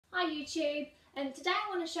YouTube, and today I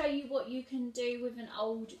want to show you what you can do with an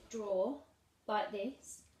old drawer like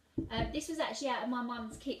this. This was actually out of my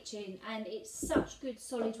mum's kitchen and it's such good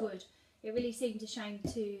solid wood, it really seemed a shame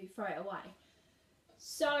to throw it away.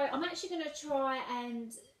 So I'm actually going to try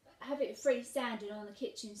and have it freestanding on the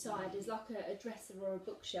kitchen side as like a dresser or a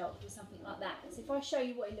bookshelf or something like that. So if I show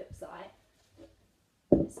you what it looks like,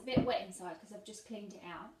 it's a bit wet inside because I've just cleaned it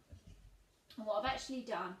out. And what I've actually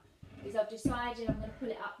done is I've decided I'm going to put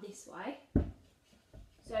it up this way.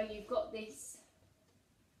 So you've got this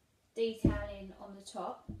detailing on the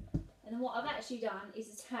top. And then what I've actually done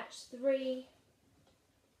is attach three,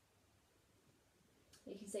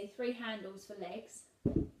 you can see 3 handles for legs.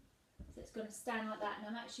 So it's going to stand like that, and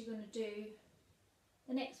I'm actually going to do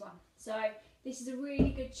the next one. So this is a really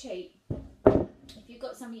good cheat. If you've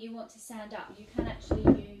got something you want to stand up, you can actually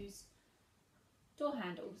use door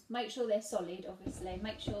handles. Make sure they're solid, obviously.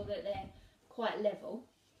 Make sure that they're quite level.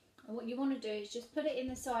 And what you want to do is just put it in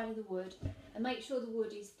the side of the wood and make sure the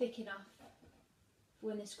wood is thick enough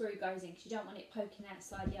when the screw goes in, because you don't want it poking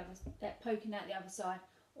out the other side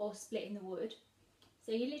or splitting the wood.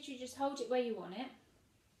 So you literally just hold it where you want it.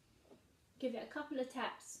 Give it a couple of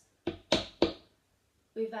taps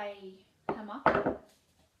with a hammer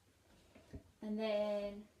and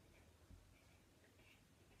then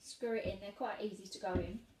screw it in. They're quite easy to go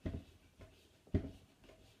in.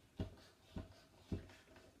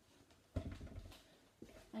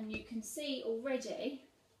 And you can see already,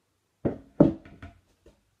 I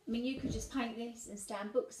mean, you could just paint this and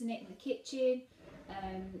stand books in it in the kitchen.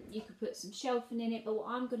 You could put some shelving in it, but what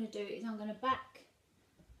I'm going to do is I'm going to back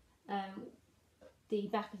the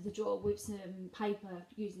back of the drawer with some paper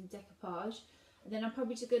using decoupage, and then I'm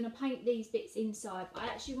probably just going to paint these bits inside. But I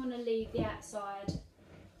actually want to leave the outside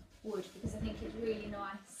wood because I think it's really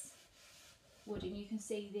nice wood, and you can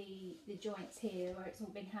see the joints here where it's all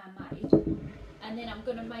been handmade. And then I'm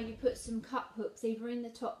going to maybe put some cup hooks either in the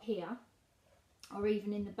top here or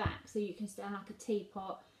even in the back, so you can stand like a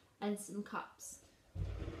teapot and some cups.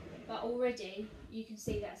 But already you can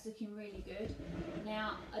see that's looking really good.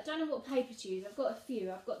 Now I don't know what paper to use. I've got a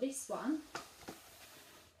few. I've got this one,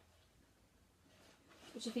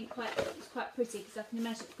 which I think is quite pretty because I can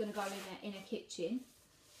imagine it's going to go in a kitchen.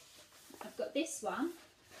 I've got this one,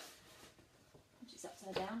 which is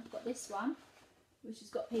upside down. I've got this one, which has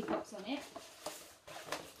got peacocks on it.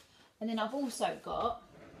 And then I've also got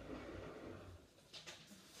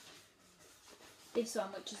this one,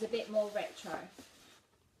 which is a bit more retro.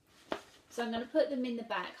 So I'm going to put them in the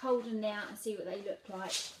back, hold them out and see what they look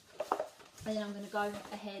like. And then I'm going to go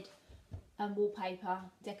ahead and wallpaper,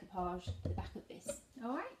 decoupage the back of this.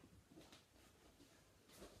 Alright?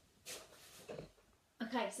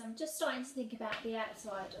 Okay, so I'm just starting to think about the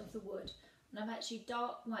outside of the wood. And I've actually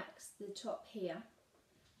dark waxed the top here.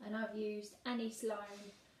 And I've used Annie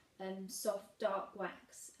Sloan soft dark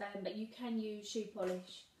wax. But you can use shoe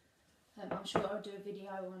polish. I'm sure I'll do a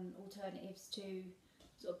video on alternatives to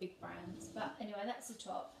sort of big brands. But anyway, that's the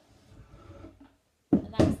top.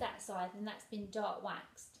 And that's that side, and that's been dark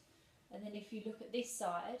waxed. And then if you look at this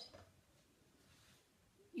side,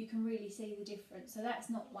 you can really see the difference. So that's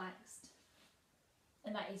not waxed,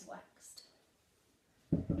 and that is waxed.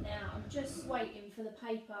 Now I'm just waiting for the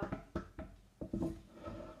paper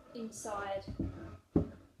inside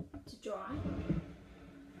to dry.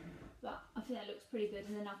 But I think that looks pretty good.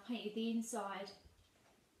 And then I've painted the inside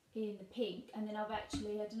in the pink, and then I've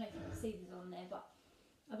actually, I don't know if you can see this on there, but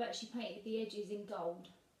I've actually painted the edges in gold.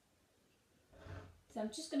 So I'm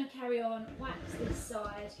just going to carry on, wax this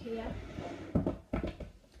side here,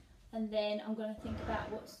 and then I'm going to think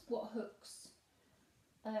about what hooks,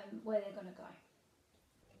 where they're going to go.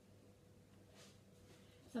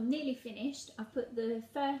 So I'm nearly finished. I've put the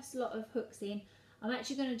first lot of hooks in. I'm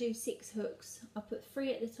actually going to do 6 hooks. I put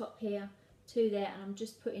 3 at the top here, 2 there, and I'm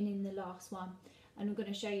just putting in the last one. And I'm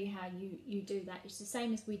going to show you how you do that. It's the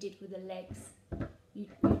same as we did with the legs. You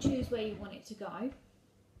choose where you want it to go,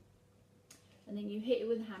 and then you hit it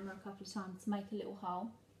with a hammer a couple of times to make a little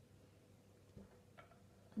hole,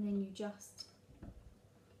 and then you just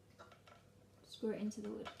screw it into the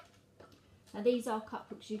wood. Now these are cup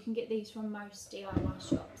hooks. You can get these from most DIY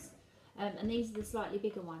shops, and these are the slightly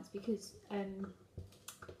bigger ones because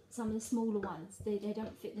some of the smaller ones they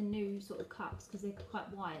don't fit the new sort of cups because they're quite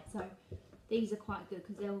wide. So these are quite good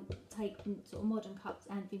because they'll take sort of modern cups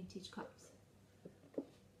and vintage cups.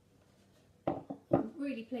 I'm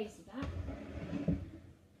really pleased with that.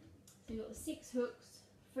 So you've got the 6 hooks,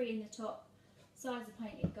 3 in the top, sides are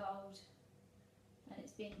painted gold, and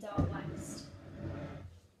it's been dark waxed.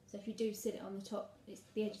 So if you do sit it on the top,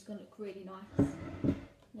 the edge is going to look really nice. And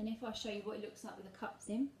then if I show you what it looks like with the cups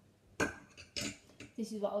in,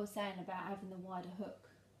 This is what I was saying about having the wider hook.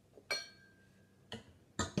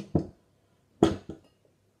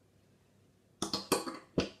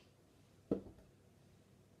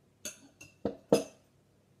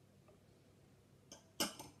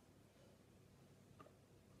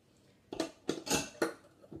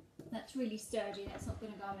 That's really sturdy, that's not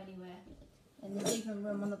going to go anywhere. And there's even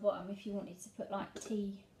room on the bottom if you wanted to put like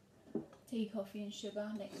tea, coffee and sugar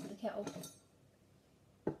next to the kettle.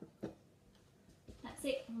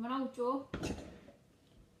 That's it from an old drawer.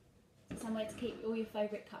 Somewhere to keep all your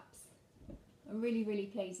favourite cups. I'm really, really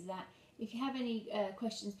pleased with that. If you have any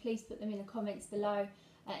questions, please put them in the comments below.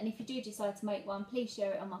 And if you do decide to make one, please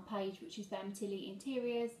share it on my page, which is BamTilly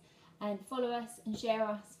Interiors. And follow us and share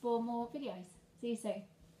us for more videos. See you soon.